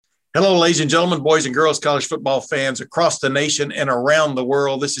Hello, ladies and gentlemen, boys and girls, college football fans across the nation and around the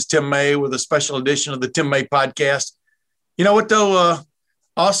world. This is Tim May with a special edition of the Tim May Podcast. You know what, though?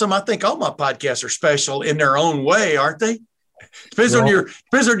 Awesome. I think all my podcasts are special in their own way, aren't they? Depends on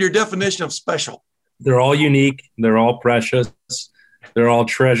your definition of special. They're all unique. They're all precious. They're all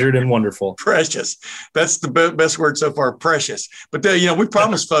treasured and wonderful. Precious. That's the best word so far, precious. But, we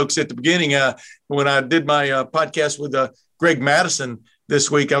promised folks at the beginning when I did my podcast with Greg Madison this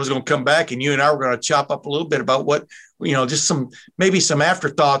week, I was going to come back and you and I were going to chop up a little bit about what, just some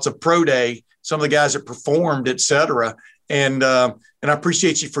afterthoughts of Pro Day, some of the guys that performed, et cetera. And I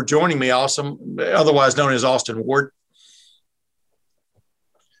appreciate you for joining me, Awesome, otherwise known as Austin Ward.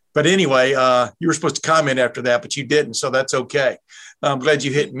 But anyway, you were supposed to comment after that, but you didn't, so that's okay. I'm glad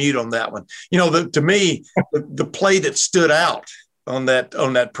you hit mute on that one. To me, the play that stood out on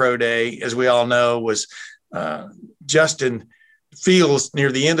that Pro Day, as we all know, was Justin Fields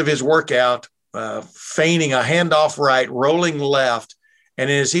near the end of his workout, feigning a handoff right, rolling left, and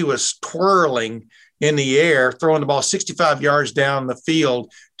as he was twirling in the air, throwing the ball 65 yards down the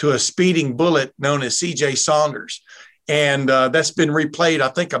field to a speeding bullet known as C.J. Saunders. And that's been replayed, I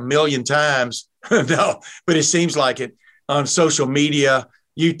think, 1 million times. No, but it seems like it on social media,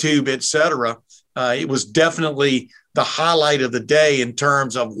 YouTube, et cetera. It was definitely the highlight of the day in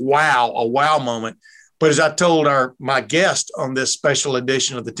terms of a wow moment. But as I told my guest on this special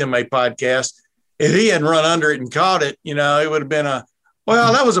edition of the Tim May Podcast, if he hadn't run under it and caught it, it would have been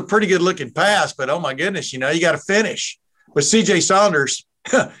that was a pretty good looking pass, but oh my goodness, you got to finish. But C.J. Saunders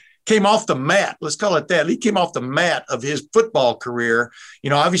came off the mat. Let's call it that. He came off the mat of his football career.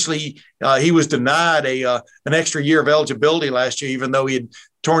 Obviously he was denied an extra year of eligibility last year, even though he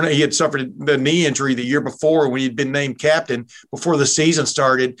had suffered the knee injury the year before when he'd been named captain before the season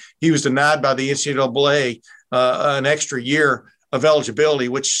started. He was denied by the NCAA an extra year of eligibility,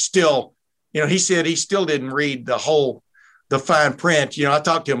 which still, he said he still didn't read the fine print. I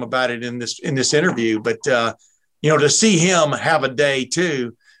talked to him about it in this interview, but to see him have a day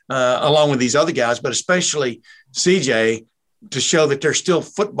too, along with these other guys, but especially CJ, to show that there's still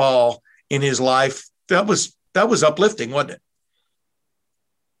football in his life, that was uplifting, wasn't it?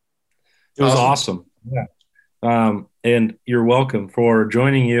 It was awesome. Yeah. And you're welcome for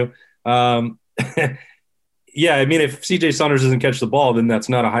joining you. Yeah, I mean, if C.J. Saunders doesn't catch the ball, then that's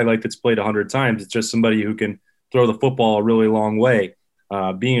not a highlight that's played 100 times. It's just somebody who can throw the football a really long way.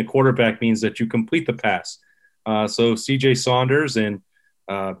 Being a quarterback means that you complete the pass. So C.J. Saunders and,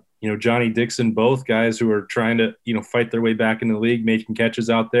 Johnny Dixon, both guys who are trying to, fight their way back in the league, making catches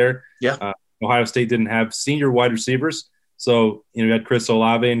out there. Yeah. Ohio State didn't have senior wide receivers. So, you had Chris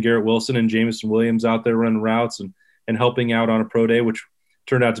Olave and Garrett Wilson and Jamison Williams out there running routes and helping out on a pro day, which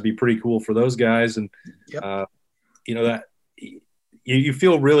turned out to be pretty cool for those guys. And, yep. That you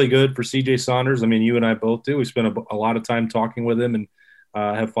feel really good for C.J. Saunders. I mean, you and I both do. We spent a lot of time talking with him and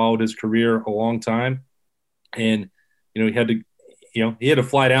have followed his career a long time. And, he had to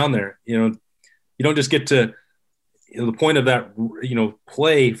fly down there. You don't just get to the point of that,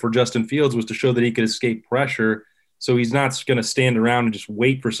 play for Justin Fields was to show that he could escape pressure. So he's not going to stand around and just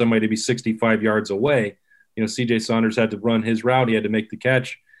wait for somebody to be 65 yards away. C.J. Saunders had to run his route. He had to make the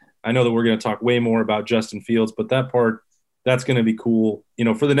catch. I know that we're going to talk way more about Justin Fields, but that part, that's going to be cool.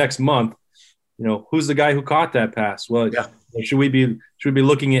 For the next month, who's the guy who caught that pass? Well, yeah. Should we be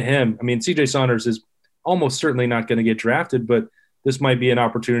looking at him? I mean, C.J. Saunders is almost certainly not going to get drafted, but this might be an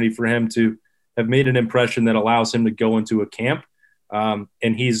opportunity for him to have made an impression that allows him to go into a camp. And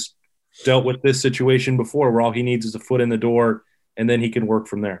he's dealt with this situation before where all he needs is a foot in the door and then he can work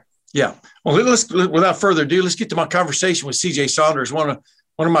from there. Yeah. Well, without further ado, let's get to my conversation with C.J. Saunders, one of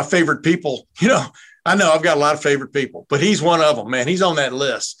my favorite people. I know I've got a lot of favorite people, but he's one of them, man. He's on that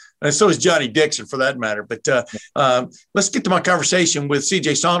list. And so is Johnny Dixon for that matter. But let's get to my conversation with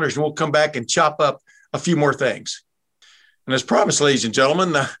C.J. Saunders and we'll come back and chop up a few more things. And as promised, ladies and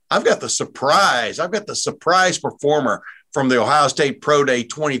gentlemen, I've got the surprise performer from the Ohio State Pro Day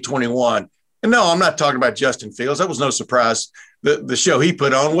 2021. And no, I'm not talking about Justin Fields. That was no surprise. The show he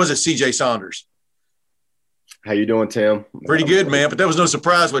put on was C.J. Saunders. How you doing, Tim? Pretty good, man. But that was no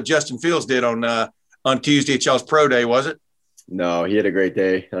surprise what Justin Fields did on Tuesday at y'all's Pro Day, was it? No, he had a great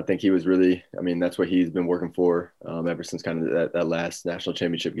day. I think he was really – that's what he's been working for ever since kind of that last national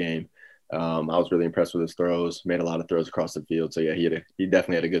championship game. I was really impressed with his throws, made a lot of throws across the field. So, yeah, he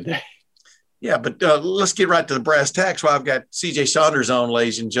definitely had a good day. Yeah, but let's get right to the brass tacks while I've got C.J. Saunders on,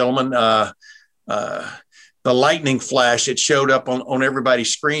 ladies and gentlemen. The lightning flash that showed up on everybody's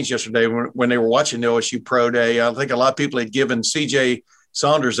screens yesterday when they were watching the OSU Pro Day. I think a lot of people had given C.J.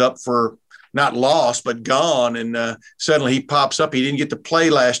 Saunders up for not lost, but gone. And suddenly he pops up. He didn't get to play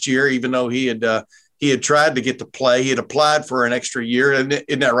last year, even though he had tried to get to play. He had applied for an extra year.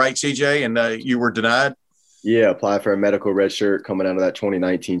 Isn't that right, CJ? And you were denied? Yeah, applied for a medical red shirt coming out of that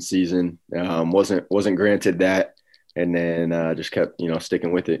 2019 season. Wasn't granted that, and then just kept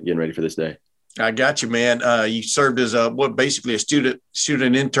sticking with it, getting ready for this day. I got you, man. You served as basically a student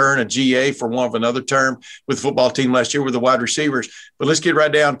intern, a GA for one of another term with the football team last year with the wide receivers. But let's get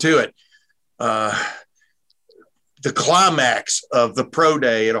right down to it. The climax of the pro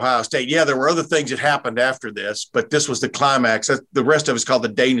day at Ohio State. Yeah, there were other things that happened after this, but this was the climax. The rest of it's called the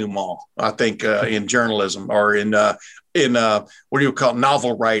denouement, I think, in journalism or in what do you call it,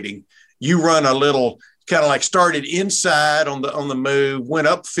 novel writing. You run a little kind of like started inside on the move, went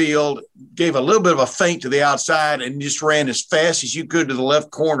upfield, gave a little bit of a feint to the outside, and just ran as fast as you could to the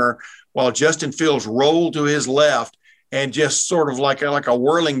left corner while Justin Fields rolled to his left and just sort of like a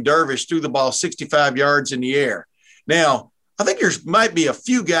whirling dervish threw the ball 65 yards in the air. Now, I think there might be a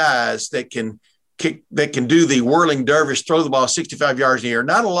few guys that can do the whirling dervish, throw the ball 65 yards in the air.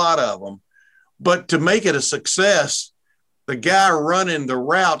 Not a lot of them, but to make it a success, the guy running the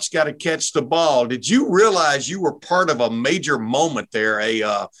routes got to catch the ball. Did you realize you were part of a major moment there,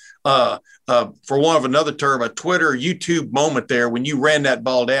 for one of another term, a Twitter, YouTube moment there when you ran that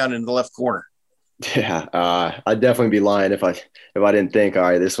ball down in the left corner? Yeah, I'd definitely be lying if I didn't think, all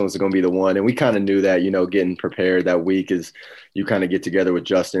right, this one's going to be the one. And we kind of knew that, getting prepared that week is you kind of get together with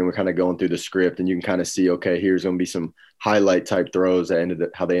Justin. We're kind of going through the script and you can kind of see, okay, here's going to be some highlight type throws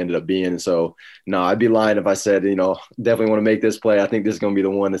that how they ended up being. And so, no, I'd be lying if I said, definitely want to make this play. I think this is going to be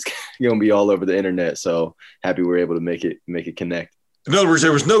the one that's going to be all over the internet. So happy we were able to make it connect. In other words,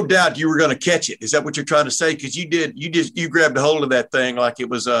 there was no doubt you were going to catch it. Is that what you're trying to say? Because you grabbed a hold of that thing like it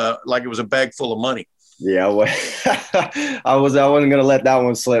was a bag full of money. Yeah, I wasn't going to let that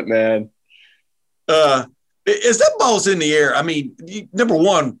one slip, man. As that ball's in the air, I mean, number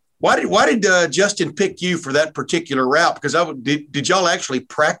one, why did Justin pick you for that particular route? Because did y'all actually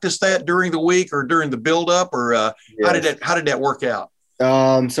practice that during the week or during the buildup, or yes. How did that work out?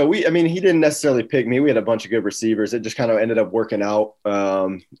 So he didn't necessarily pick me. We had a bunch of good receivers. It just kind of ended up working out.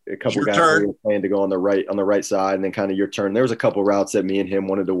 A couple guys were playing to go on the right side, and then kind of your turn. There was a couple routes that me and him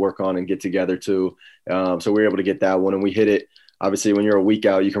wanted to work on and get together too. So we were able to get that one, and we hit it. Obviously, when you're a week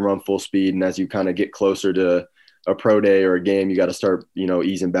out, you can run full speed, and as you kind of get closer to a pro day or a game, you got to start,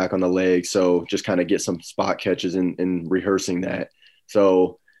 easing back on the legs. So just kind of get some spot catches and rehearsing that.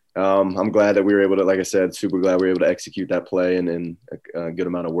 So I'm glad that we were able to, like I said, super glad we were able to execute that play, and a good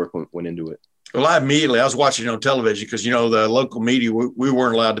amount of work went into it. Well, I was watching it on television because, the local media, we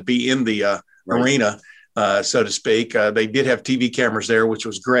weren't allowed to be in the arena, so to speak. They did have TV cameras there, which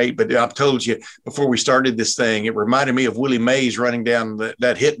was great. But I've told you before we started this thing, it reminded me of Willie Mays running down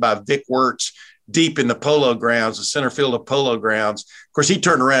that hit by Vic Wirtz deep in the Polo Grounds, the center field of Polo Grounds. Of course, he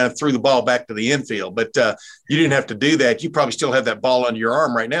turned around and threw the ball back to the infield, but you didn't have to do that. You probably still have that ball under your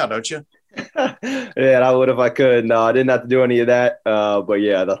arm right now, don't you? Yeah, I would if I could. No, I didn't have to do any of that. But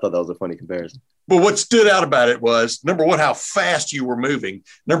yeah, I thought that was a funny comparison. But what stood out about it was, number one, how fast you were moving.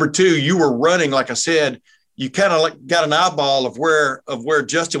 Number two, you were running, like I said, you kind of got an eyeball of where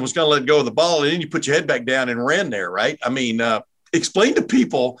Justin was going to let go of the ball, and then you put your head back down and ran there, right? I mean, explain to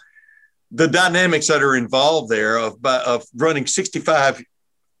people the dynamics that are involved there of running 65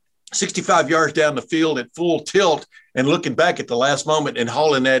 yards down the field at full tilt and looking back at the last moment and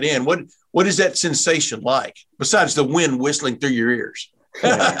hauling that in. What is that sensation like besides the wind whistling through your ears?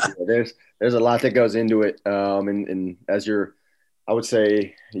 Yeah, there's a lot that goes into it. And as I would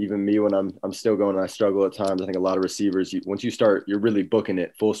say, even me, when I'm still going and I struggle at times, I think a lot of receivers, once you start, you're really booking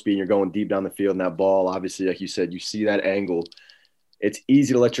it full speed, and you're going deep down the field, and that ball, obviously, like you said, you see that angle. It's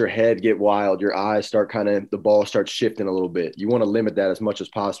easy to let your head get wild. Your eyes start the ball starts shifting a little bit. You want to limit that as much as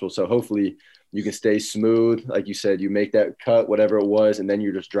possible. So hopefully you can stay smooth. Like you said, you make that cut, whatever it was, and then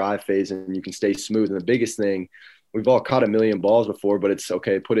you're just drive phase and you can stay smooth. And the biggest thing, we've all caught a million balls before, but it's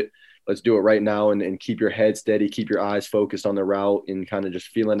okay. Let's do it right now and keep your head steady, keep your eyes focused on the route and kind of just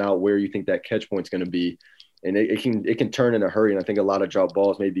feeling out where you think that catch point's going to be. And it can turn in a hurry. And I think a lot of drop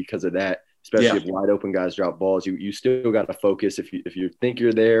balls maybe because of that. Especially if wide open guys drop balls, you still got to focus. If you think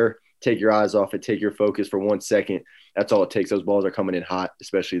you're there, take your eyes off it, take your focus for 1 second. That's all it takes. Those balls are coming in hot,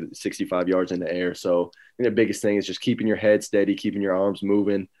 especially 65 yards in the air. So I think the biggest thing is just keeping your head steady, keeping your arms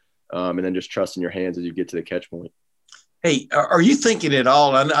moving, and then just trusting your hands as you get to the catch point. Hey, are you thinking at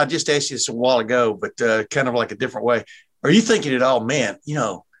all? I just asked you this a while ago, but kind of like a different way. Are you thinking at all, man,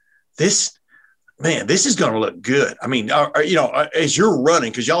 this is going to look good. I mean, as you're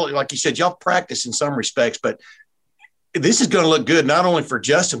running, because y'all, like you said, y'all practice in some respects, but this is going to look good not only for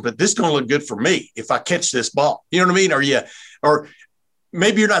Justin, but this is going to look good for me if I catch this ball. You know what I mean? Or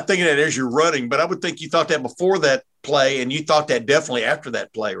maybe you're not thinking that as you're running, but I would think you thought that before that play, and you thought that definitely after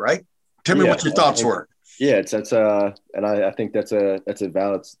that play, right? Tell me what your thoughts were. Yeah, and I think that's a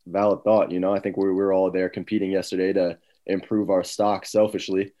valid thought. I think we were all there competing yesterday to improve our stock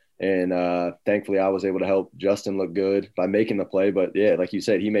selfishly. And thankfully, I was able to help Justin look good by making the play. But yeah, like you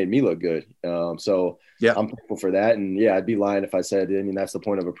said, he made me look good. So yeah, I'm thankful for that. And yeah, I'd be lying if I said, that's the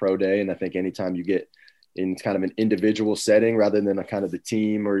point of a pro day. And I think anytime you get in kind of an individual setting rather than a kind of the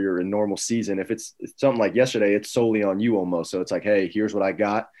team or you're in normal season, if it's something like yesterday, it's solely on you almost. So it's like, hey, here's what I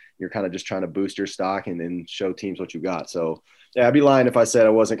got. You're kind of just trying to boost your stock and then show teams what you got. So yeah, I'd be lying if I said I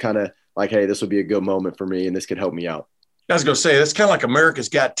wasn't kind of like, hey, this would be a good moment for me and this could help me out. I was going to say, that's kind of like America's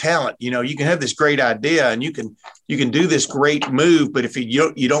Got Talent. You can have this great idea and you can do this great move, but if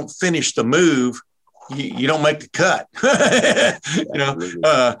you don't finish the move, you don't make the cut.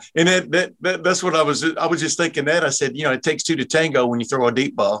 And that's what I was just thinking that. I said, it takes two to tango when you throw a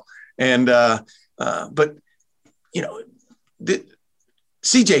deep ball. And but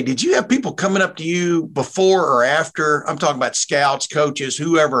CJ, did you have people coming up to you before or after? I'm talking about scouts, coaches,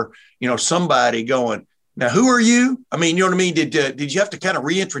 whoever, somebody going, now, who are you? I mean, you know what I mean? Did you have to kind of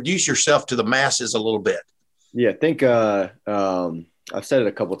reintroduce yourself to the masses a little bit? Yeah, I think I've said it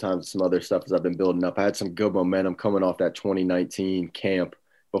a couple of times, some other stuff as I've been building up. I had some good momentum coming off that 2019 camp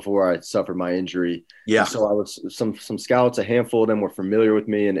before I suffered my injury. Yeah. And so I was some scouts, a handful of them were familiar with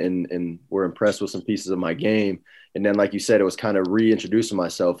me and were impressed with some pieces of my game. And then, like you said, it was kind of reintroducing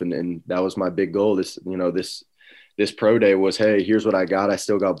myself. And that was my big goal. This pro day was, hey, here's what I got. I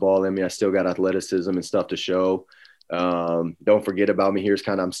still got ball in me. I still got athleticism and stuff to show. Don't forget about me. Here's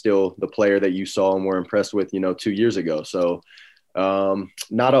I'm still the player that you saw and were impressed with, 2 years ago. So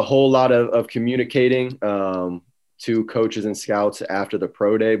not a whole lot of communicating to coaches and scouts after the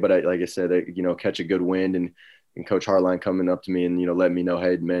pro day. But like I said, catch a good wind and Coach Hartline coming up to me and, let me know,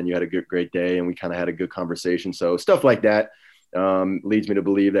 hey, man, you had a great day. And we kind of had a good conversation. So stuff like that leads me to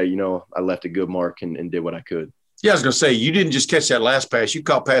believe that, I left a good mark and did what I could. Yeah, I was going to say, you didn't just catch that last pass. You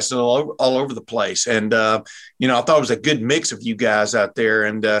caught passes all over the place. And, I thought it was a good mix of you guys out there.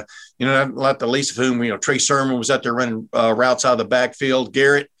 And, not the least of whom, Trey Sermon was out there running routes out of the backfield.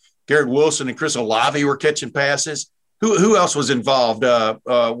 Garrett Wilson and Chris Olave were catching passes. Who else was involved?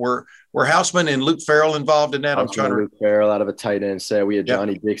 Were Houseman and Luke Farrell involved in that? I'm trying to Luke Farrell out of a tight end set. We had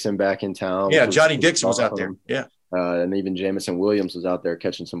Johnny Dixon back in town. Yeah, Johnny Dixon was out there. Yeah. And even Jamison Williams was out there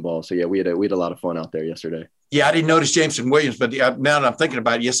catching some balls. So yeah, we had a lot of fun out there yesterday. Yeah, I didn't notice Jamison Williams, but now that I'm thinking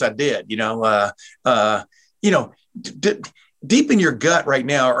about it, yes, I did. Deep in your gut right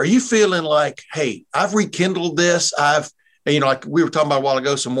now, are you feeling like, hey, I've rekindled this? Like we were talking about a while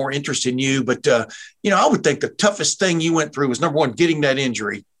ago, some more interest in you. But, I would think the toughest thing you went through was, number one, getting that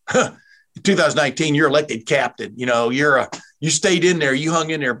injury. In 2019, you're elected captain. You stayed in there, you hung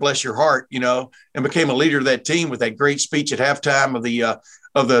in there, bless your heart, and became a leader of that team with that great speech at halftime of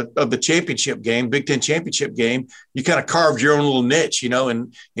the championship game, Big Ten championship game. You kind of carved your own little niche,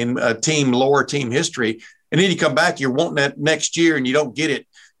 in team lore, team history. And then you come back, you're wanting that next year and you don't get it.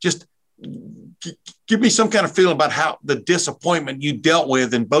 Just give me some kind of feeling about how the disappointment you dealt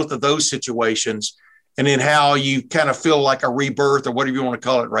with in both of those situations, and then how you kind of feel like a rebirth or whatever you want to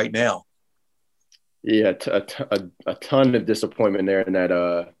call it right now. Yeah, a ton of disappointment there in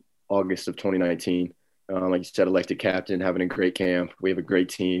that August of 2019. Like you said, elected captain, having a great camp. We have a great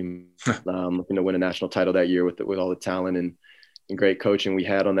team, looking to win a national title that year with all the talent and great coaching we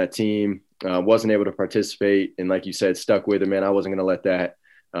had on that team. Wasn't able to participate, and like you said, stuck with it, man. I wasn't going to let that,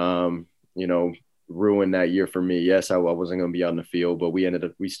 ruin that year for me. Yes, I wasn't going to be out in the field, but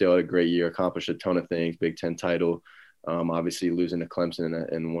we still had a great year, accomplished a ton of things, Big Ten title, obviously losing to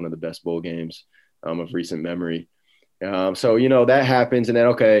Clemson in one of the best bowl games of recent memory. So, that happens, and then,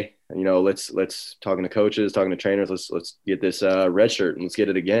 okay, let's talking to coaches, talking to trainers, let's get this red shirt and let's get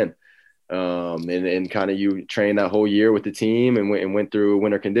it again. And kind of you trained that whole year with the team and went through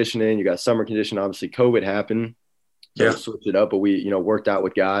winter conditioning. You got summer conditioning. Obviously, COVID happened. So yeah, switch it up, but we, worked out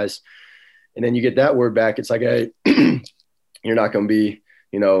with guys. And then you get that word back. It's like, hey, you're not going to be,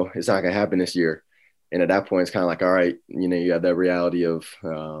 it's not going to happen this year. And at that point, it's kind of like, all right, you have that reality of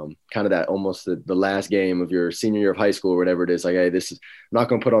kind of that almost the last game of your senior year of high school or whatever it is. Like, hey, I'm not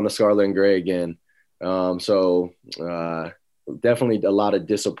going to put on the scarlet and gray again. So definitely a lot of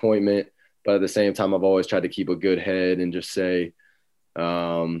disappointment. But at the same time, I've always tried to keep a good head and just say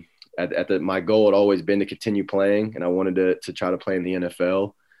my goal had always been to continue playing. And I wanted to try to play in the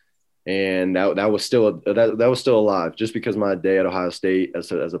NFL. And that was still that was still alive. Just because my day at Ohio State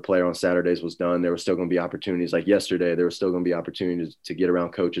as a player on Saturdays was done, there were still going to be opportunities. Like yesterday, there were still going to be opportunities to get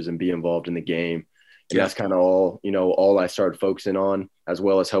around coaches and be involved in the game. And that's kind of all I started focusing on, as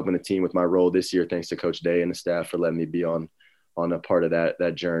well as helping the team with my role this year. Thanks to Coach Day and the staff for letting me be on a part of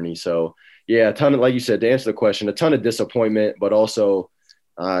that journey. So yeah, a ton of, like you said, to answer the question, a ton of disappointment, but also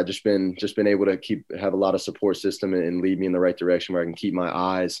just been able to have a lot of support system and lead me in the right direction where I can keep my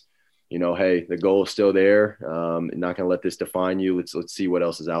eyes. Hey, the goal is still there. Not going to let this define you. Let's see what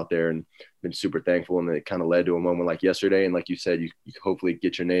else is out there, and been super thankful. And it kind of led to a moment like yesterday. And like you said, you hopefully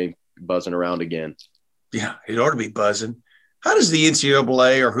get your name buzzing around again. Yeah, it ought to be buzzing. How does the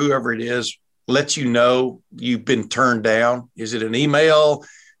NCAA or whoever it is let you know you've been turned down? Is it an email?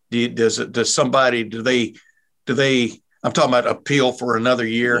 Does somebody, do they, I'm talking about appeal for another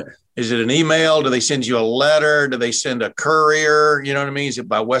year. Yeah. Is it an email? Do they send you a letter? Do they send a courier? You know what I mean? Is it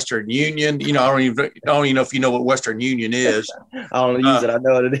by Western Union? I don't even know if you know what Western Union is. I don't use it. I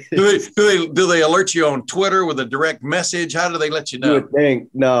know what it is. Do they alert you on Twitter with a direct message? How do they let you know? You would think.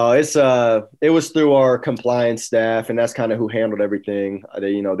 No, it was through our compliance staff, and that's kind of who handled everything.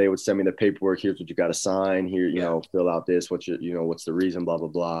 They would send me the paperwork. Here's what you got to sign. Here, fill out this. What's the reason? Blah blah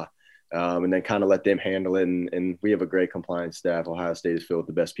blah. And then kind of let them handle it. And we have a great compliance staff. Ohio State is filled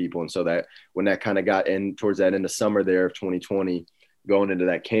with the best people. And so that when that kind of got in towards that end of summer there of 2020, going into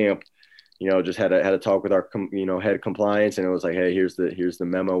that camp, just had a talk with our, head of compliance. And it was like, hey, here's the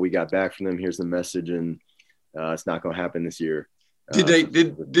memo we got back from them. Here's the message. And it's not going to happen this year. Did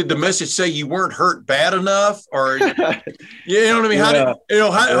the message say you weren't hurt bad enough, or you know what I mean?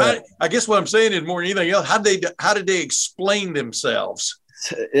 Yeah. I guess what I'm saying is more than anything else, how did they explain themselves?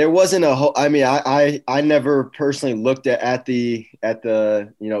 There wasn't I never personally looked at the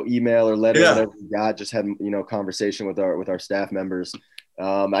email or letter whatever we got. Just had conversation with our staff members.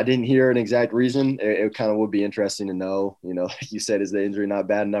 I didn't hear an exact reason. It kind of would be interesting to know. Like you said, is the injury not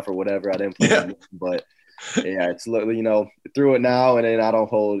bad enough or whatever? I didn't play it, but yeah, it's through it now, and then I don't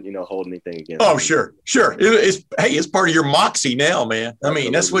hold anything against. Oh, sure. It's part of your moxie now, man. I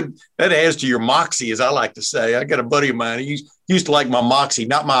mean, that's what that adds to your moxie, as I like to say. I got a buddy of mine. He used to like my moxie,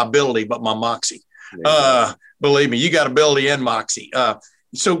 not my ability, but my moxie. Yeah. Believe me, you got ability and moxie.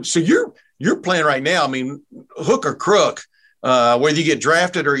 So you're playing right now. I mean, hook or crook, whether you get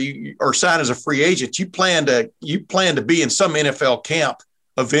drafted or sign as a free agent, you plan to be in some NFL camp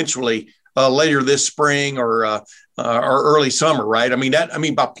eventually. Later this spring or early summer, right? I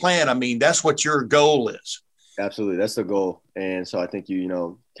mean, by plan, that's what your goal is. Absolutely. That's the goal. And so I think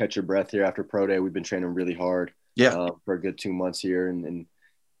you catch your breath here after pro day. We've been training really hard for a good 2 months here and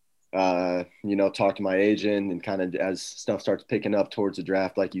talk to my agent and kind of as stuff starts picking up towards the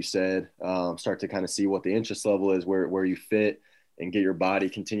draft, like you said, start to kind of see what the interest level is, where you fit and get your body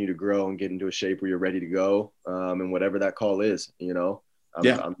continue to grow and get into a shape where you're ready to go. And whatever that call is,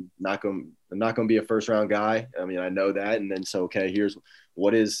 I'm not going to be a first round guy. I mean, I know that. And then, so, okay, here's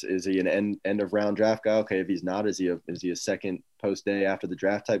what is he an end of round draft guy? Okay. If he's not, is he a second post day after the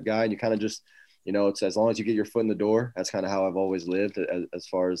draft type guy? And you kind of just, it's as long as you get your foot in the door, that's kind of how I've always lived as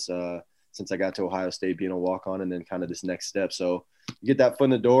far as, since I got to Ohio State being a walk on and then kind of this next step. So you get that foot in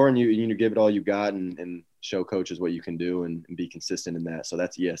the door and you give it all you got and show coaches what you can do and be consistent in that. So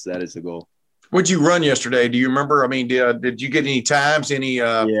that is the goal. What'd you run yesterday? Do you remember? I mean, did you get any times?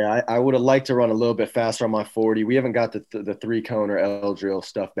 Yeah, I would have liked to run a little bit faster on my 40. We haven't got the 3-cone or L drill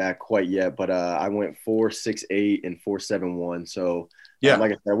stuff back quite yet, but I went 4.68 and 4.71. So yeah,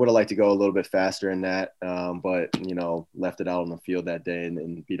 like I said, I would have liked to go a little bit faster in that, but left it out on the field that day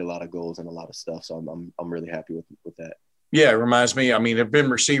and beat a lot of goals and a lot of stuff. So I'm really happy with that. Yeah, it reminds me. I mean, there have been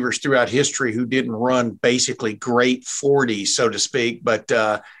receivers throughout history who didn't run basically great 40s, so to speak, but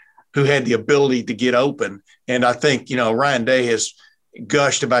who had the ability to get open. And I think, Ryan Day has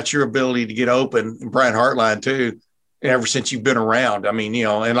gushed about your ability to get open, and Brian Hartline too, ever since you've been around. I mean,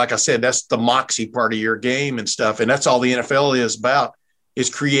 and like I said, that's the moxie part of your game and stuff. And that's all the NFL is about, is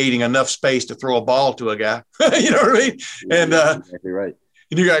creating enough space to throw a ball to a guy. You know what I mean? And exactly right.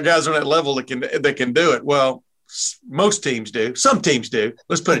 And you got guys on that level that can do it. Well, most teams do. Some teams do.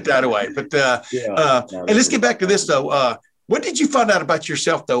 Let's put it that way. But and let's get back to this though. What did you find out about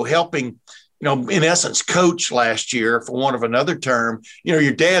yourself, though, helping, in essence, coach last year, for want of another term?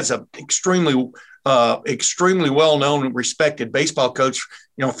 Your dad's an extremely well-known and respected baseball coach,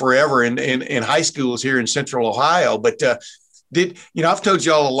 forever in high schools here in Central Ohio. But I've told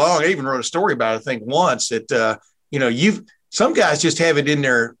you all along, I even wrote a story about it, I think once, that, some guys just have it in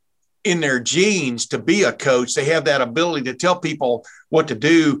their genes to be a coach. They have that ability to tell people what to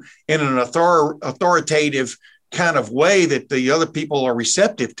do in an authoritative kind of way that the other people are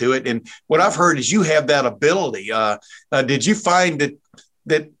receptive to it. And what I've heard is you have that ability. Did you find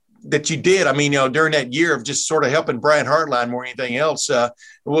that you did? I mean, during that year of just sort of helping Brian Hartline more than anything else,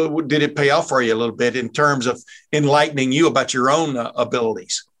 did it pay off for you a little bit in terms of enlightening you about your own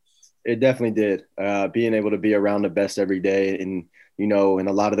abilities? It definitely did. Being able to be around the best every day, and in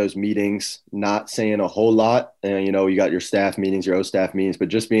a lot of those meetings, not saying a whole lot. You got your staff meetings, your O staff meetings, but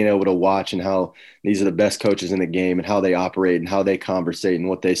just being able to watch and how these are the best coaches in the game and how they operate and how they conversate and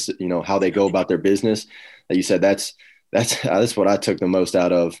what they, how they go about their business. Like you said, that's what I took the most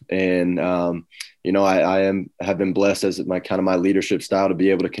out of. And, I have been blessed as my leadership style to be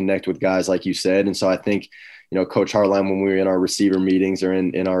able to connect with guys like you said. And so I think, Coach Hartline, when we were in our receiver meetings or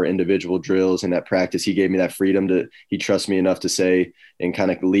in our individual drills in that practice, he gave me that freedom he trusts me enough to say and kind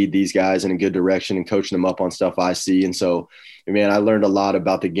of lead these guys in a good direction and coaching them up on stuff I see. And so, man, I learned a lot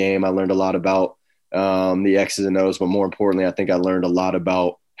about the game. I learned a lot about the X's and O's, but more importantly, I think I learned a lot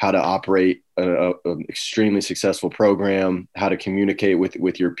about how to operate an extremely successful program, how to communicate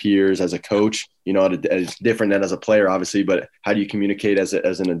with your peers as a coach. It's different than as a player, obviously, but how do you communicate as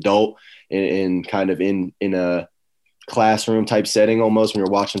an adult in kind of in a classroom type setting almost when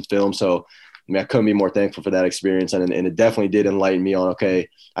you're watching film. So, I couldn't be more thankful for that experience. And it definitely did enlighten me on, okay,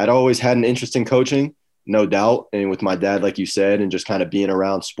 I'd always had an interest in coaching, no doubt. And with my dad, like you said, and just kind of being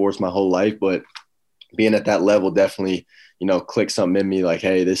around sports my whole life, but being at that level definitely, clicked something in me like,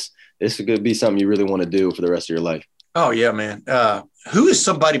 hey, this could be something you really want to do for the rest of your life. Oh yeah, man. Who is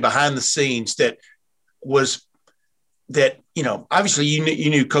somebody behind the scenes obviously you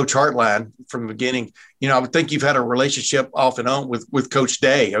knew Coach Hartline from the beginning. I would think you've had a relationship off and on with Coach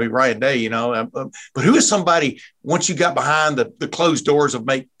Day. I mean, Ryan Day, but who is somebody once you got behind the closed doors of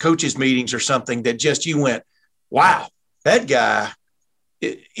coaches meetings or something that just you went, wow, that guy,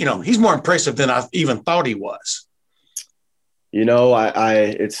 he's more impressive than I even thought he was.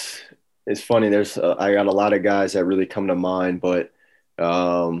 It's funny. I got a lot of guys that really come to mind, but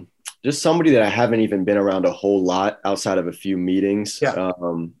just somebody that I haven't even been around a whole lot outside of a few meetings. Yeah.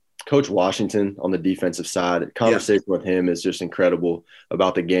 Coach Washington on the defensive side, conversation with him is just incredible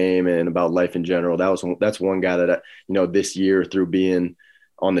about the game and about life in general. That's one guy that, this year through being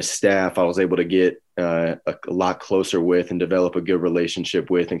on the staff, I was able to get a lot closer with and develop a good relationship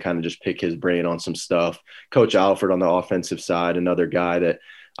with and kind of just pick his brain on some stuff. Coach Alford on the offensive side, another guy that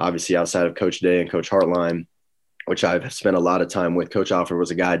obviously outside of Coach Day and Coach Hartline, which I've spent a lot of time with. Coach Alford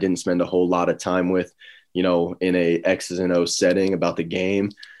was a guy I didn't spend a whole lot of time with, in a X's and O's setting about the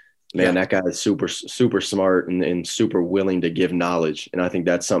game. Man, That guy is super, super smart and super willing to give knowledge. And I think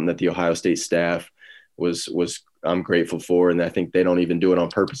that's something that the Ohio State staff was I'm grateful for. And I think they don't even do it on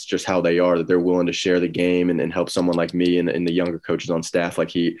purpose, just how they are, that they're willing to share the game and help someone like me and the younger coaches on staff.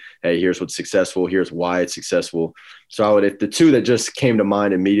 Like hey, here's what's successful. Here's why it's successful. So if the two that just came to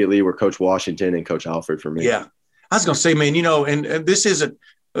mind immediately were Coach Washington and Coach Alford for me. Yeah. I was going to say, man, and this isn't,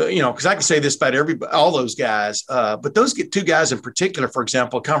 because I can say this about all those guys, but those two guys in particular, for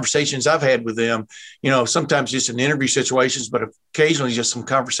example, conversations I've had with them, sometimes just in interview situations, but occasionally just some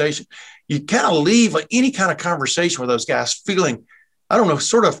conversation. You kind of leave any kind of conversation with those guys feeling, I don't know,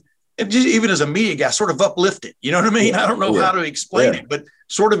 sort of, just even as a media guy, sort of uplifted. You know what I mean? I don't know how to explain it, but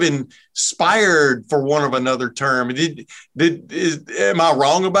sort of inspired, for want of another term. Am I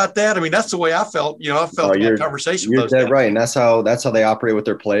wrong about that? I mean, that's the way I felt. I felt that conversation. You're dead right, and that's how they operate with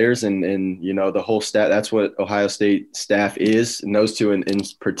their players, and the whole staff. That's what Ohio State staff is, and those two in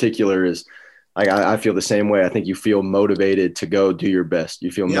particular is. I feel the same way. I think you feel motivated to go do your best.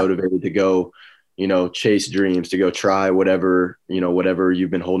 You feel motivated to go, chase dreams, to go try whatever you've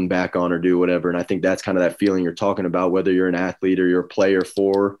been holding back on or do whatever. And I think that's kind of that feeling you're talking about, whether you're an athlete or you're a player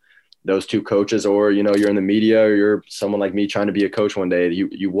for those two coaches, or, you're in the media or you're someone like me trying to be a coach one day.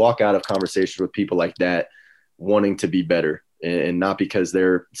 You walk out of conversations with people like that wanting to be better, and not because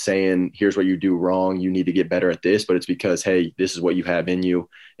they're saying, here's what you do wrong, you need to get better at this, but it's because, hey, this is what you have in you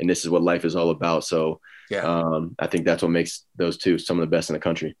and this is what life is all about. So I think that's what makes those two some of the best in the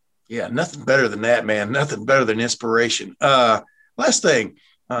country. Yeah, nothing better than that, man. Nothing better than inspiration. Last thing,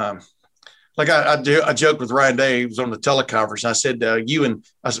 I joked with Ryan Day. He was on the teleconference. And I said,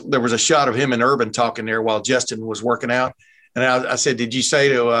 there was a shot of him and Urban talking there while Justin was working out. And I said, did you say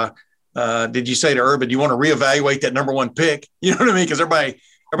to Urban, do you want to reevaluate that number one pick? You know what I mean? Because everybody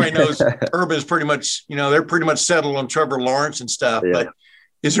knows Urban is pretty much, they're pretty much settled on Trevor Lawrence and stuff. Yeah. But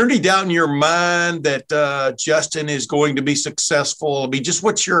is there any doubt in your mind that Justin is going to be successful? I mean, just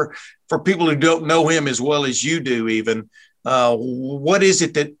for people who don't know him as well as you do even, what is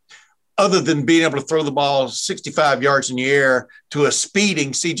it that, other than being able to throw the ball 65 yards in the air to a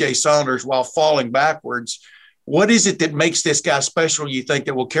speeding C.J. Saunders while falling backwards, What is it that makes this guy special, you think,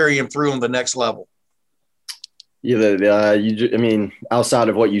 that will carry him through on the next level? Yeah, I mean, outside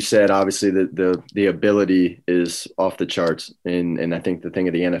of what you said, obviously the ability is off the charts, and I think the thing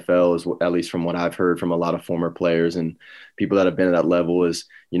of the NFL is, at least from what I've heard from a lot of former players and people that have been at that level, is,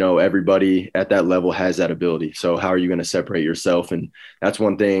 you know, everybody at that level has that ability. So how are you going to separate yourself? And that's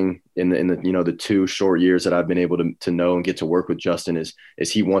one thing in the you know, the 2 short years that I've been able to know and get to work with Justin is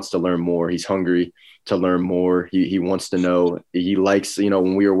he wants to learn more. He's hungry to learn more. He wants to know. He likes, you know,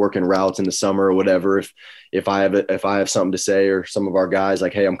 when we were working routes in the summer or whatever, if I have something to say, or some of our guys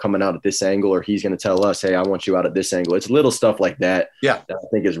like, hey, I'm coming out at this angle, or he's going to tell us, hey, I want you out at this angle. It's little stuff like that. Yeah, that I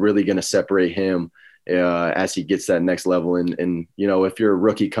think is really going to separate him as he gets that next level. And, you know, if you're a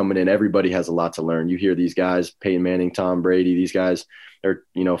rookie coming in, everybody has a lot to learn. You hear these guys, Peyton Manning, Tom Brady, these guys, they're,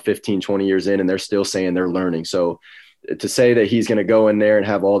 you know, 15, 20 years in, and they're still saying they're learning. So to say that he's going to go in there and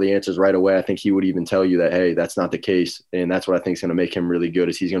have all the answers right away, I think he would even tell you that, hey, that's not the case. And that's what I think is going to make him really good,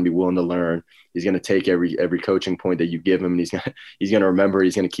 is he's going to be willing to learn. He's going to take every coaching point that you give him, and he's going to remember,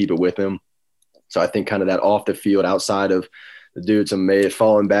 he's going to keep it with him. So I think kind of that off the field, outside of the dudes may have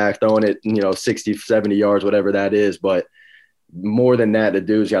fallen back, throwing it, you know, 60, 70 yards, whatever that is. But more than that, the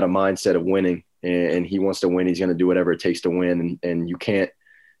dude's got a mindset of winning, and he wants to win. He's going to do whatever it takes to win. And you can't,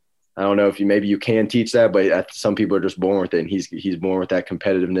 I don't know if maybe you can teach that, but some people are just born with it. And he's born with that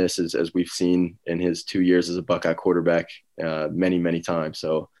competitiveness, as we've seen in his 2 years as a Buckeye quarterback many, many times.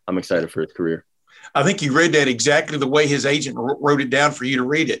 So I'm excited for his career. I think you read that exactly the way his agent wrote it down for you to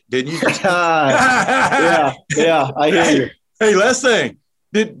read it, didn't you? Yeah, I hear you. Hey, last thing,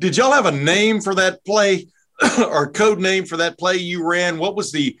 did y'all have a name for that play or code name for that play you ran? What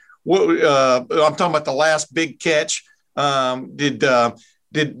was I'm talking about the last big catch. What's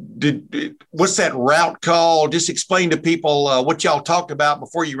that route called? Just explain to people what y'all talked about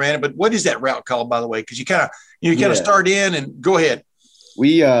before you ran it. But what is that route called, by the way? Because you kind of start in and go ahead.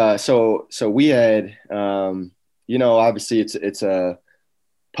 We so we had you know, obviously it's a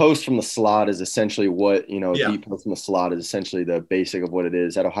post from the slot is essentially what, you know, deep post from the slot is essentially the basic of what it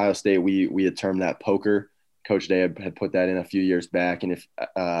is. At Ohio State, we had termed that poker. Coach Day had put that in a few years back, and if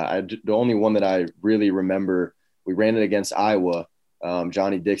the only one that I really remember, we ran it against Iowa.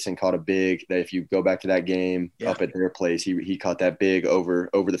 Johnny Dixon caught a big that, if you go back to that game up at their place, he caught that big over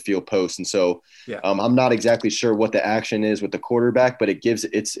the field post. And so I'm not exactly sure what the action is with the quarterback, but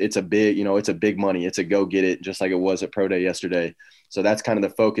it's a big, you know, it's a big money. It's a go get it, just like it was at Pro Day yesterday. So that's kind of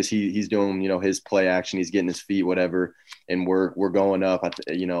the focus. He's doing, you know, his play action. He's getting his feet, whatever. And we're going up,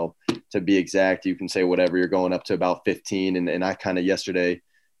 you know, to be exact, you can say whatever, you're going up to about 15. And I kind of yesterday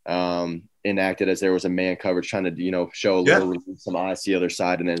enacted as there was a man coverage trying to, you know, show a little some eyes to the other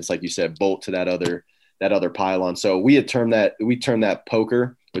side. And then it's like you said, bolt to that other pylon. So we termed that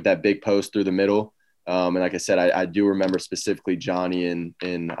poker with that big post through the middle. And like I said, I do remember specifically Johnny in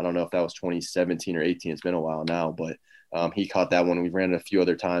I don't know if that was 2017 or 18. It's been a while now, but he caught that one. We ran it a few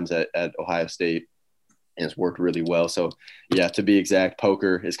other times at Ohio State, and it's worked really well. So yeah, to be exact,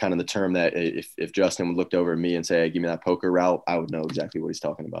 poker is kind of the term that if Justin looked over at me and say, hey, give me that poker route, I would know exactly what he's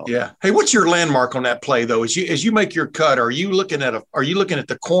talking about. Yeah. Hey, what's your landmark on that play though? As you make your cut, are you looking at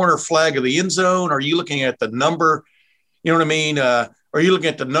the corner flag of the end zone? Are you looking at the number? You know what I mean? Are you looking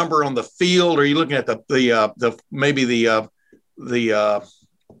at the number on the field? Are you looking at the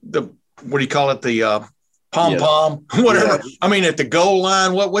what do you call it? The pom-pom, whatever. Yeah. I mean, at the goal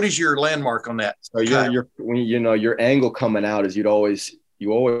line, what is your landmark on that? So your angle coming out is you always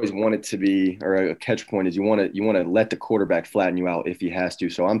want it to be, or a catch point is you want to let the quarterback flatten you out if he has to.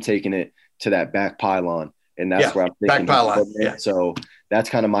 So I'm taking it to that back pylon, and that's where I'm thinking. Back pylon. Yeah. So that's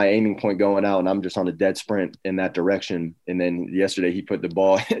kind of my aiming point going out, and I'm just on a dead sprint in that direction. And then yesterday he put the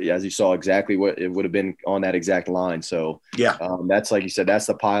ball, as you saw, exactly what it would have been on that exact line. So that's, like you said, that's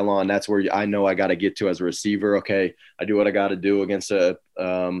the pylon. That's where I know I got to get to as a receiver. Okay, I do what I got to do against a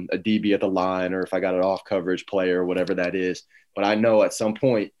DB at the line, or if I got an off coverage player or whatever that is. But I know at some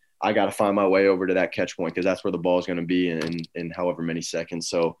point I got to find my way over to that catch point, because that's where the ball is going to be in however many seconds.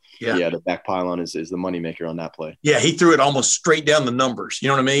 So the back pylon is the moneymaker on that play. Yeah, he threw it almost straight down the numbers. You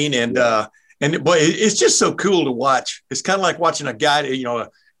know what I mean? And but it's just so cool to watch. It's kind of like watching a guy, you know,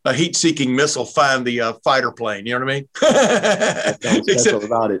 a heat-seeking missile find the fighter plane. You know what I mean? Except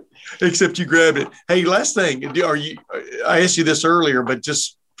about it. Except you grabbed it. Hey, last thing, I asked you this earlier, but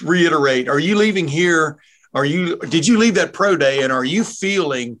just reiterate: are you leaving here? Did you leave that pro day, and are you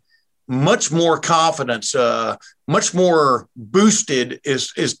feeling much more confidence, much more boosted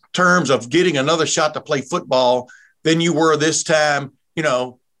is terms of getting another shot to play football than you were this time,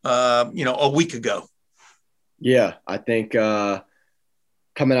 a week ago? Yeah, I think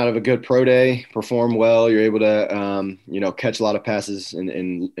coming out of a good pro day, perform well. You're able to, catch a lot of passes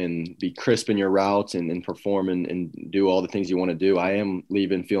and be crisp in your routes and perform and do all the things you want to do. I am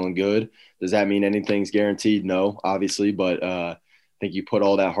leaving feeling good. Does that mean anything's guaranteed? No, obviously, but I think you put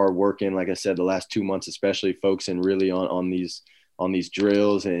all that hard work in, like I said, the last 2 months, especially focusing really on these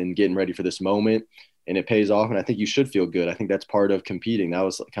drills and getting ready for this moment, and it pays off. And I think you should feel good. I think that's part of competing. That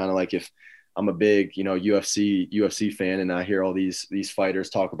was kind of like, if I'm a big, UFC fan, and I hear all these fighters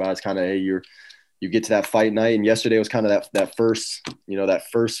talk about, it's kind of, hey, you get to that fight night. And yesterday was kind of that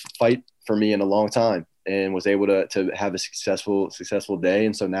first fight for me in a long time, and was able to have a successful day.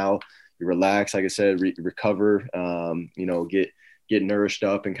 And so now you relax, like I said, recover, get nourished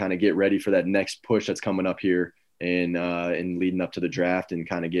up and kind of get ready for that next push that's coming up here and leading up to the draft and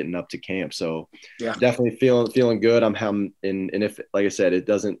kind of getting up to camp. So yeah, definitely feeling good. And if, like I said,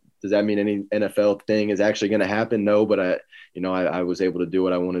 does that mean any NFL thing is actually going to happen? No, but I was able to do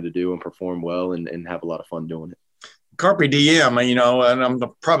what I wanted to do and perform well and have a lot of fun doing it. Carpe diem, and I'm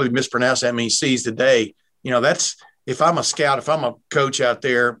probably mispronounce that, means seize the day. That's, if I'm a scout, if I'm a coach out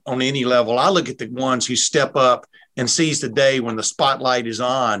there on any level, I look at the ones who step up and seize the day when the spotlight is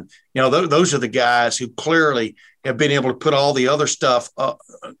on. Those are the guys who clearly have been able to put all the other stuff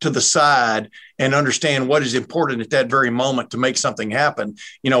to the side and understand what is important at that very moment to make something happen,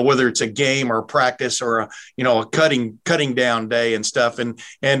 whether it's a game or a practice or a cutting down day and stuff. And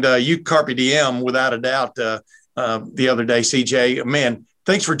you carpe diem without a doubt the other day, CJ, man,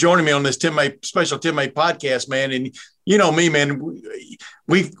 thanks for joining me on this special Tim May podcast, man. And you know me, man,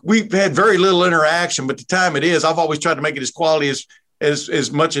 we've had very little interaction, but the time it is, I've always tried to make it as quality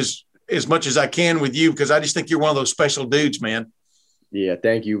as much as I can with you, because I just think you're one of those special dudes, man. Yeah,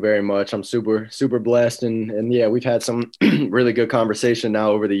 thank you very much. I'm super, super blessed. And yeah, we've had some really good conversation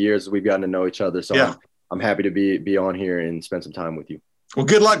now over the years as we've gotten to know each other. So yeah. I'm happy to be on here and spend some time with you. Well,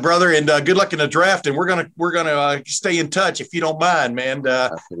 good luck, brother, and good luck in the draft. And we're gonna stay in touch if you don't mind, man.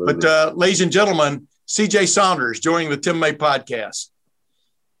 But ladies and gentlemen, CJ Saunders joining the Tim May podcast.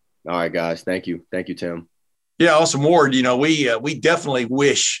 All right, guys. Thank you, Tim. Yeah, awesome, Ward. We definitely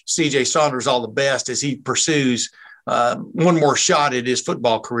wish CJ Saunders all the best as he pursues one more shot at his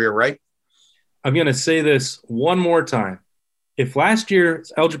football career. Right. I'm gonna say this one more time. If last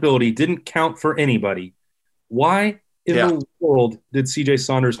year's eligibility didn't count for anybody, why in the world did CJ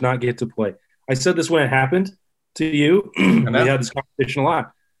Saunders not get to play? I said this when it happened to you. We had this conversation a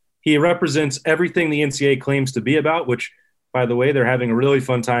lot. He represents everything the NCAA claims to be about, which, by the way, they're having a really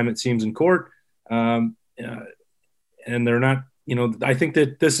fun time, it seems, in court. And they're not, I think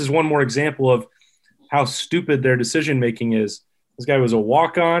that this is one more example of how stupid their decision-making is. This guy was a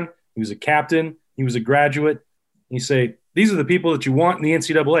walk-on. He was a captain. He was a graduate. And you say, these are the people that you want in the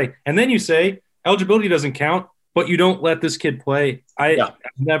NCAA. And then you say, eligibility doesn't count, but you don't let this kid play. I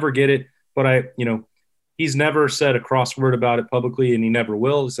never get it, but he's never said a cross word about it publicly, and he never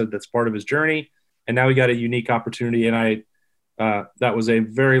will. He said that's part of his journey, and now he got a unique opportunity. And that was a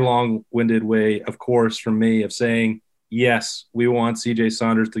very long-winded way, of course, from me of saying, yes, we want CJ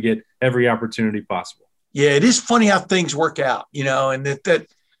Saunders to get every opportunity possible. Yeah, it is funny how things work out, and that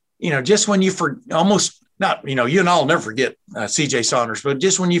just when you almost not, you and I'll never forget CJ Saunders, but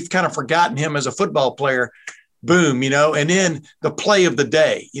just when you've kind of forgotten him as a football player, boom, and then the play of the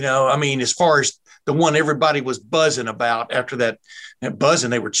day, as far as the one everybody was buzzing about after that buzzing,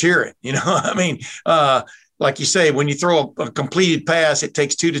 they were cheering, like you say, when you throw a completed pass, it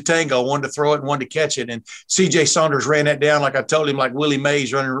takes two to tango, one to throw it and one to catch it. And CJ Saunders ran that down, like I told him, like Willie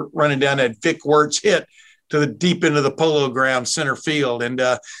Mays running down that Vic Wirtz hit to the deep end of the polo ground center field. And,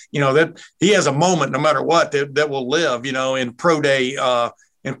 that he has a moment no matter what that will live, in pro day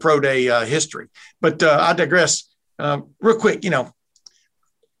history. But I digress real quick. Tell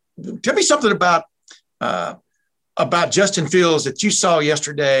me something about Justin Fields that you saw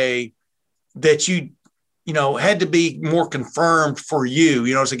yesterday that you had to be more confirmed for you,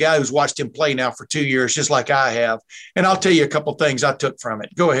 as a guy who's watched him play now for 2 years, just like I have. And I'll tell you a couple of things I took from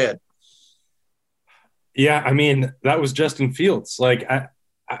it. Go ahead. Yeah. That was Justin Fields. Like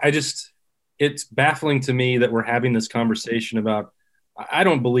it's baffling to me that we're having this conversation about, I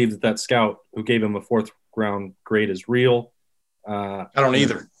don't believe that scout who gave him a 4th round grade is real. I don't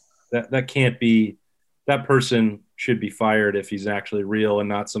either. That can't be. That person should be fired if he's actually real and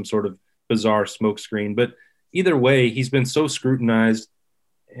not some sort of bizarre smokescreen. But either way, he's been so scrutinized,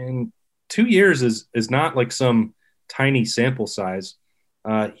 and 2 years is not like some tiny sample size.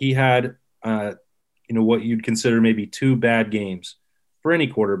 He had, what you'd consider maybe 2 bad games for any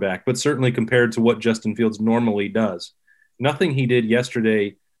quarterback, but certainly compared to what Justin Fields normally does. Nothing he did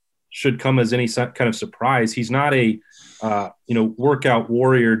yesterday should come as any kind of surprise. He's not a workout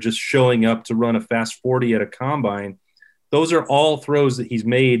warrior just showing up to run a fast 40 at a combine. Those are all throws that he's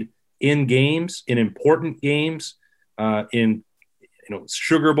made in games, in important games, in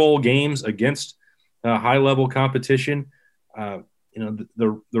Sugar Bowl games against high level competition.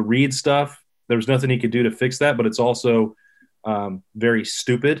 The read stuff, there's nothing he could do to fix that, but it's also very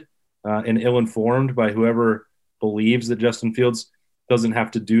stupid and ill-informed by whoever believes that Justin Fields doesn't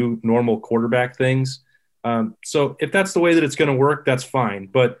have to do normal quarterback things. So if that's the way that it's going to work, that's fine.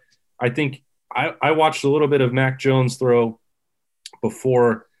 But I think I watched a little bit of Mac Jones throw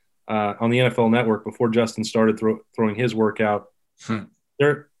before on the NFL Network before Justin started throwing his workout.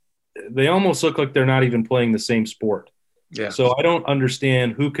 They almost look like they're not even playing the same sport. Yeah. So I don't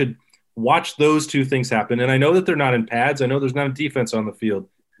understand who could watch those two things happen. And I know that they're not in pads. I know there's not a defense on the field.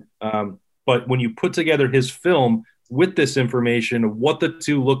 But when you put together his film with this information of what the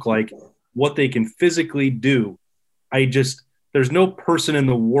two look like, what they can physically do, there's no person in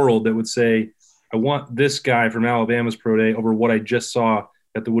the world that would say, I want this guy from Alabama's pro day over what I just saw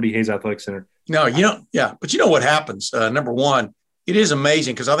at the Woody Hayes Athletic Center. No, but you know what happens? Number one, it is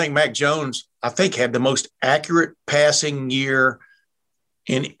amazing because I think Mac Jones, had the most accurate passing year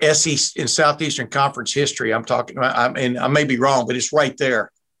in Southeastern Conference history. I'm talking about, and I may be wrong, but it's right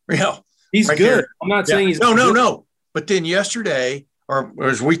there. He's right good. There. I'm not saying he's no. But then yesterday, or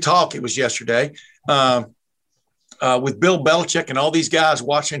as we talk, it was yesterday, with Bill Belichick and all these guys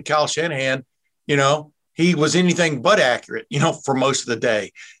watching Kyle Shanahan, he was anything but accurate, for most of the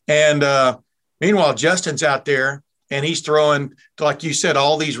day. And meanwhile, Justin's out there and he's throwing, like you said,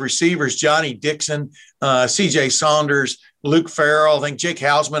 all these receivers, Johnny Dixon, CJ Saunders, Luke Farrell, I think Jake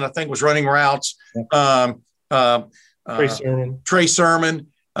Hausman, was running routes. Trey Sermon,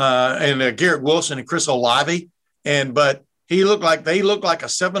 and Garrett Wilson and Chris Olave. But they looked like a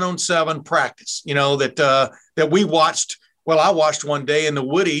 7-on-7 practice, that we watched. Well, I watched one day in the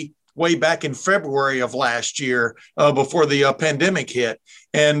Woody way back in February of last year, before the pandemic hit.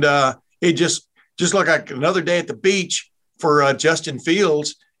 And it just looked like another day at the beach for Justin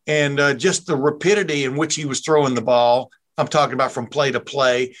Fields, and just the rapidity in which he was throwing the ball. I'm talking about from play to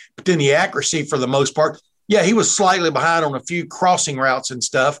play, but then the accuracy for the most part. Yeah, he was slightly behind on a few crossing routes and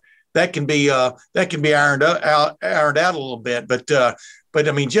stuff. That can be ironed out a little bit, but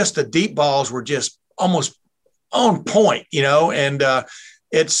I mean, just the deep balls were just almost on point, and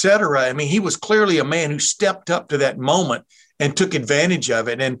et cetera. I mean, he was clearly a man who stepped up to that moment and took advantage of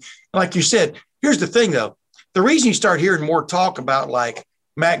it. And like you said, here's the thing though, the reason you start hearing more talk about like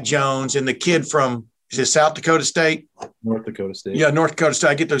Mac Jones and the kid from, is it South Dakota State? North Dakota State. Yeah, North Dakota State.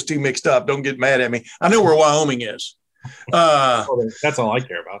 I get those two mixed up. Don't get mad at me. I know where Wyoming is. That's all I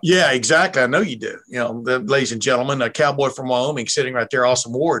care about. Yeah, exactly. I know you do. Ladies and gentlemen, a cowboy from Wyoming sitting right there,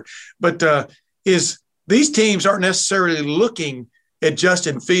 awesome award. But these teams aren't necessarily looking at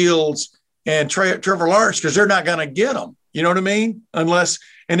Justin Fields and Trevor Lawrence because they're not going to get them. You know what I mean? Unless,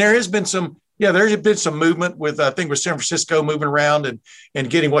 and there has been some movement with, I think, with San Francisco moving around and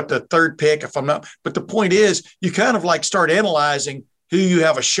getting the third pick, if I'm not. But the point is, you kind of like start analyzing who you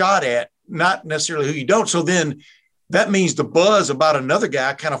have a shot at, not necessarily who you don't. So then that means the buzz about another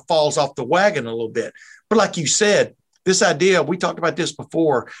guy kind of falls off the wagon a little bit. But like you said, this idea, we talked about this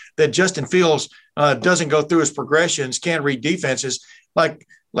before, that Justin Fields doesn't go through his progressions, can't read defenses. Like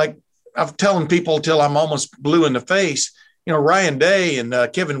I'm telling people till I'm almost blue in the face, Ryan Day and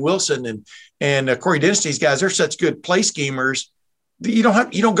Kevin Wilson and Corey Dennis, these guys, they're such good play schemers. You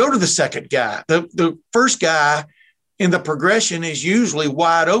don't go to the second guy. The first guy in the progression is usually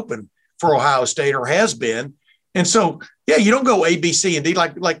wide open for Ohio State, or has been. And so, yeah, you don't go A, B, C, and D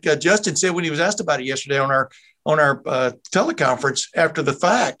like Justin said when he was asked about it yesterday on our teleconference after the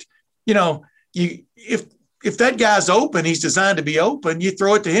fact. If that guy's open, he's designed to be open. You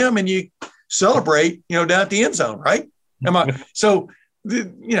throw it to him and you celebrate, down at the end zone, right?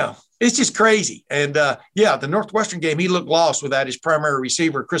 It's just crazy. And the Northwestern game, he looked lost without his primary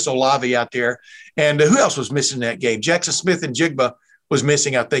receiver, Chris Olave, out there. And who else was missing in that game? Jackson Smith and Jigba was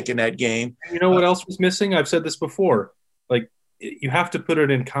missing, I think, in that game. You know what else was missing? I've said this before. Like, you have to put it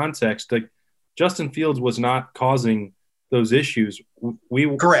in context. Like, Justin Fields was not causing those issues.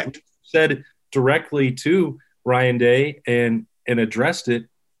 We correct said directly to Ryan Day and addressed it.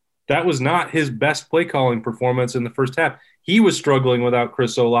 That was not his best play calling performance in the first half. He was struggling without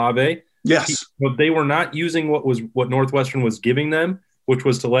Chris Olave. Yes. But they were not using what Northwestern was giving them, which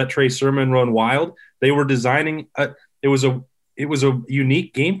was to let Trey Sermon run wild. They were designing it was a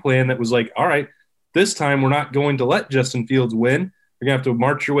unique game plan that was like, all right, this time we're not going to let Justin Fields win. You're going to have to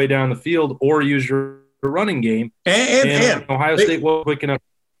march your way down the field or use your running game. And Ohio State wasn't quick enough.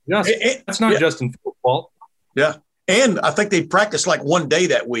 Yes, that's not just in football. Yeah. And I think they practiced like one day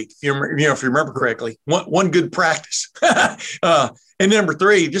that week, if you remember correctly. One good practice. And number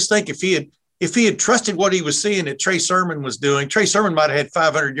three, just think if he had trusted what he was seeing that Trey Sermon was doing, Trey Sermon might have had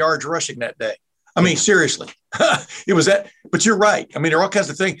 500 yards rushing that day. I mean, seriously, it was that. But you're right. I mean, there are all kinds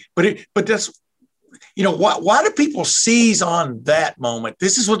of things. But that's, why do people seize on that moment?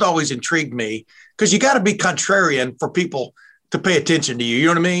 This is what always intrigued me, because you got to be contrarian for people to pay attention to you. You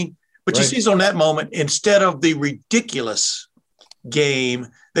know what I mean? But you seize on that moment instead of the ridiculous game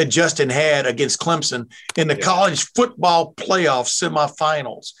that Justin had against Clemson in the college football playoff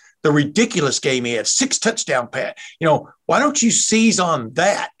semifinals. The ridiculous game he had, 6 touchdown pass. Why don't you seize on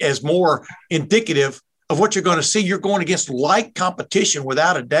that as more indicative of what you're going to see? You're going against light competition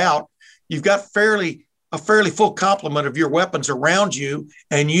without a doubt. You've got a fairly full complement of your weapons around you,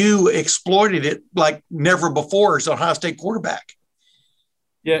 and you exploited it like never before as an Ohio State quarterback.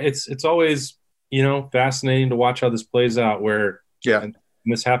 Yeah, it's always, fascinating to watch how this plays out, where and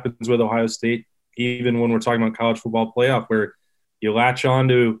this happens with Ohio State, even when we're talking about college football playoff, where you latch on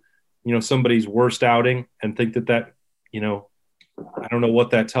to, somebody's worst outing and think that, I don't know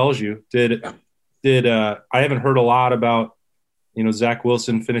what that tells you. I haven't heard a lot about, Zach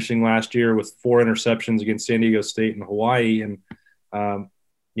Wilson finishing last year with 4 interceptions against San Diego State and Hawaii. And, I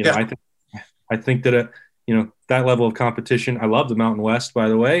think that, that level of competition, I love the Mountain West, by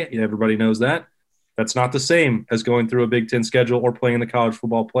the way. Everybody knows that. That's not the same as going through a Big Ten schedule or playing in the college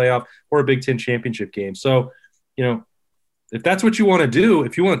football playoff or a Big Ten championship game. So, if that's what you want to do,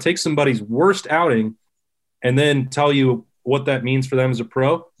 if you want to take somebody's worst outing and then tell you what that means for them as a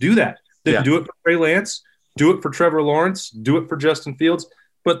pro, do that. Then do it for Trey Lance, do it for Trevor Lawrence, do it for Justin Fields.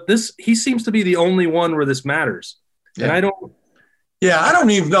 But he seems to be the only one where this matters. Yeah. And I don't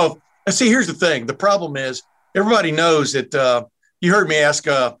even know. See, here's the thing. The problem is everybody knows that you heard me ask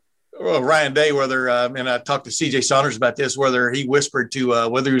Ryan Day whether, and I talked to CJ Saunders about this, whether he was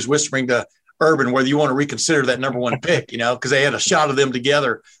whispering to Urban, whether you want to reconsider that number 1 pick, because they had a shot of them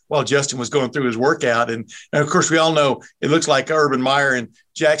together while Justin was going through his workout. And of course, we all know it looks like Urban Meyer and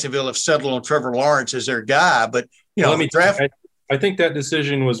Jacksonville have settled on Trevor Lawrence as their guy. But, I think that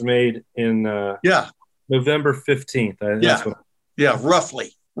decision was made in November 15th.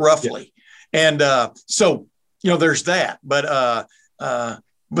 Roughly. Yeah. And so, there's that. But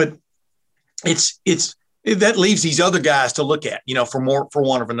that leaves these other guys to look at, for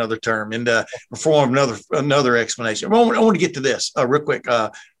want of another term and for one of another explanation. I want to get to this real quick.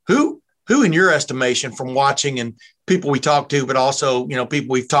 Who in your estimation, from watching and people we talked to, but also,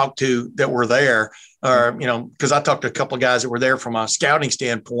 people we've talked to that were there, or, because I talked to a couple of guys that were there from a scouting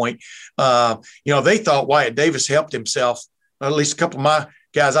standpoint, they thought Wyatt Davis helped himself. At least a couple of my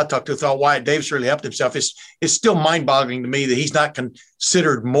guys I talked to thought Wyatt Davis really helped himself. It's still mind-boggling to me that he's not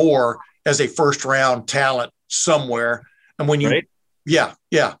considered more as a first-round talent somewhere. And when and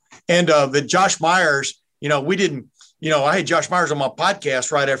the Josh Myers, we didn't, I had Josh Myers on my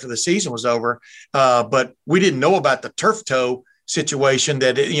podcast right after the season was over, but we didn't know about the turf toe situation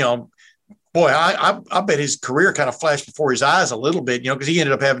that, I bet his career kind of flashed before his eyes a little bit, because he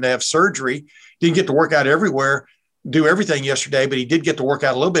ended up having to have surgery, didn't get to work out everywhere, do everything yesterday, but he did get to work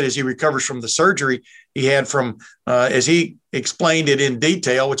out a little bit as he recovers from the surgery he had from, as he explained it in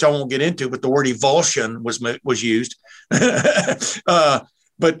detail, which I won't get into, but the word evulsion was used. But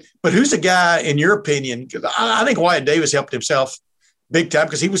who's the guy in your opinion? Because I think Wyatt Davis helped himself big time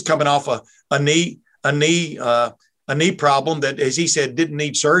because he was coming off a knee problem that, as he said, didn't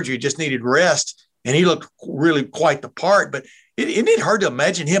need surgery, just needed rest, and he looked really quite the part. But isn't it hard to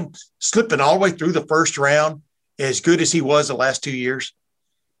imagine him slipping all the way through the first round as good as he was the last 2 years?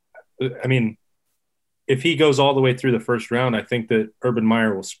 I mean, if he goes all the way through the first round, I think that Urban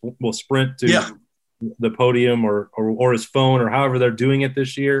Meyer will sprint to the podium or his phone or however they're doing it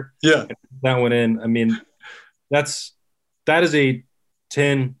this year. Yeah. That went in. I mean, that is a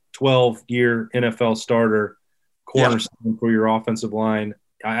 10, 12-year NFL starter cornerstone for your offensive line.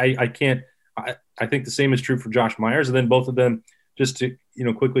 I think the same is true for Josh Myers. And then both of them, just to,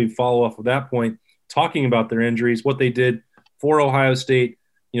 quickly follow off of that point, talking about their injuries, what they did for Ohio State,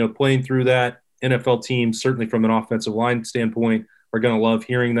 playing through that. NFL team, certainly from an offensive line standpoint, are going to love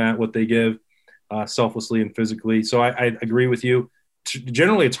hearing that, what they give selflessly and physically. So I agree with you.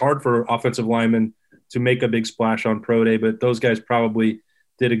 Generally, it's hard for offensive linemen to make a big splash on pro day, but those guys probably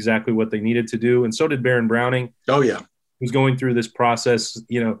did exactly what they needed to do. And so did Baron Browning. Oh, yeah. Who's going through this process,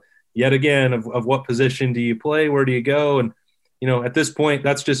 yet again, of what position do you play? Where do you go? And, at this point,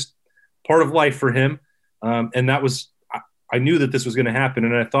 that's just part of life for him. And I knew that this was going to happen.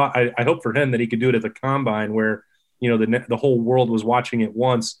 And I hope for him that he could do it at the combine where, the whole world was watching at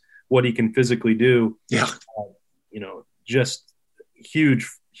once what he can physically do. Yeah. Just huge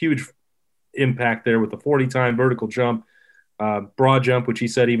impact there with the 40-time vertical jump, broad jump, which he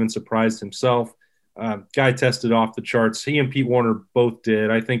said even surprised himself. Guy tested off the charts. He and Pete Warner both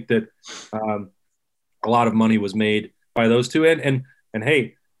did. I think that a lot of money was made by those two. And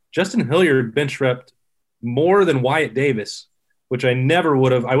hey, Justin Hilliard bench repped more than Wyatt Davis, which I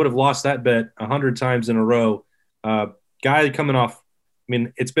would have lost that bet 100 times in a row. Guy coming off, I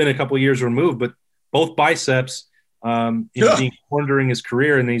mean, it's been a couple of years removed, but both biceps, he's being torn during his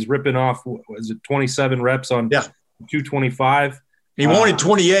career, and he's ripping off, 27 reps on 225. He wanted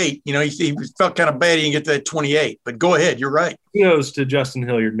 28. He felt kind of bad he didn't get to that 28. But go ahead, you're right. Kudos to Justin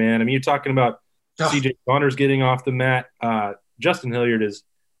Hilliard, man. I mean, you're talking about CJ Saunders getting off the mat. Justin Hilliard is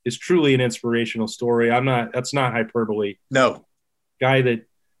truly an inspirational story. That's not hyperbole. No. Guy that,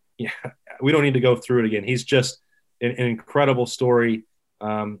 we don't need to go through it again. He's just an incredible story.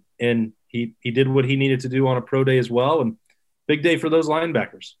 And he did what he needed to do on a pro day as well. And big day for those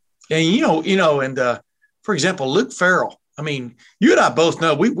linebackers. And for example, Luke Farrell. I mean, you and I both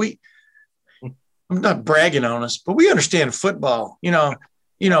know I'm not bragging on us, but we understand football.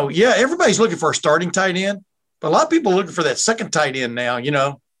 Everybody's looking for a starting tight end, but a lot of people are looking for that second tight end now,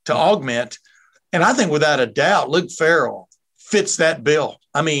 to augment. And I think without a doubt, Luke Farrell fits that bill.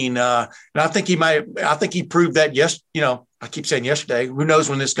 I mean, and I think he proved that. Yes. I keep saying yesterday, who knows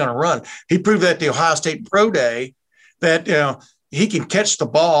when this is going to run. He proved that at the Ohio State Pro Day that, he can catch the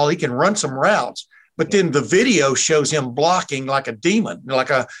ball. He can run some routes, but then the video shows him blocking like a demon, like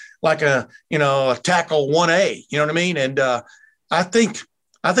a tackle 1A, you know what I mean? And I think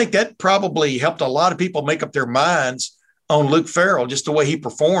that probably helped a lot of people make up their minds on Luke Farrell, just the way he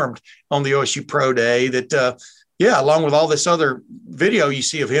performed on the OSU Pro Day that, along with all this other video you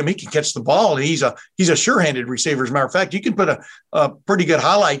see of him, he can catch the ball, and he's a sure-handed receiver. As a matter of fact, you can put a pretty good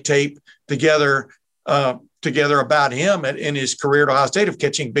highlight tape together about him in his career at Ohio State of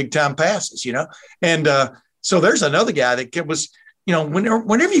catching big-time passes, And so there's another guy that was,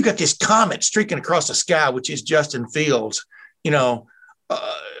 whenever you got this comet streaking across the sky, which is Justin Fields, you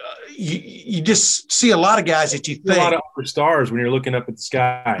just see a lot of guys that you think. A lot of upper stars when you're looking up at the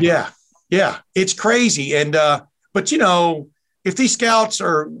sky. Yeah. It's crazy. And, but if these scouts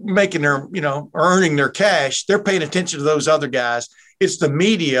are making their, are earning their cash, they're paying attention to those other guys. It's the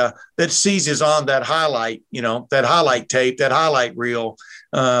media that seizes on that highlight, that highlight tape, that highlight reel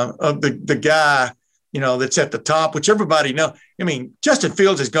of the guy, that's at the top, which everybody knows. I mean, Justin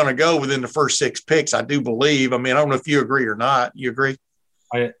Fields is going to go within the first 6 picks, I do believe. I mean, I don't know if you agree or not. You agree?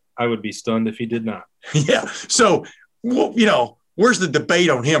 I would be stunned if he did not. Yeah. So, where's the debate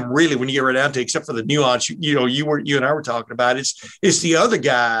on him really when you get right down to it, except for the nuance, you and I were talking about? It's the other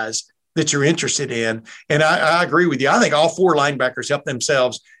guys that you're interested in. And I agree with you. I think all 4 linebackers helped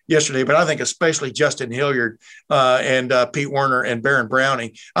themselves yesterday, but I think especially Justin Hilliard and Pete Werner and Baron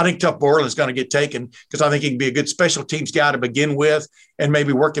Browning. I think Tuff Borland is going to get taken because I think he can be a good special teams guy to begin with and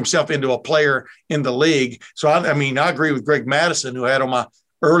maybe work himself into a player in the league. So, I agree with Greg Madison, who I had on my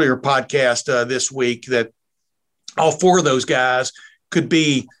earlier podcast this week, that all 4 of those guys could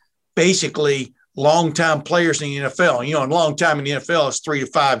be basically long-time players in the NFL. And long time in the NFL is 3 to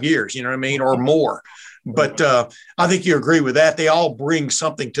 5 years, you know what I mean, or more. But I think you agree with that. They all bring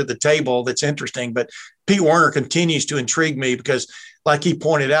something to the table that's interesting. But Pete Werner continues to intrigue me because, like he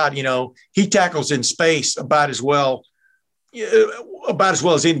pointed out, he tackles in space about as well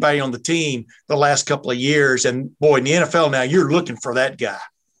as anybody on the team the last couple of years. And boy, in the NFL now, you're looking for that guy.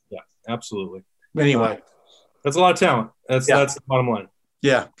 Yeah, absolutely. Anyway. That's a lot of talent. That's the bottom line.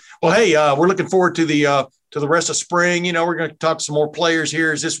 Yeah. Well, hey, we're looking forward to the rest of spring. We're going to talk to some more players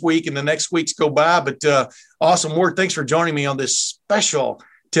here as this week and the next weeks go by. But awesome work. Thanks for joining me on this special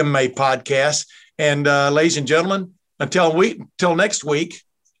Tim May podcast. And ladies and gentlemen, until next week,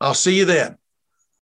 I'll see you then.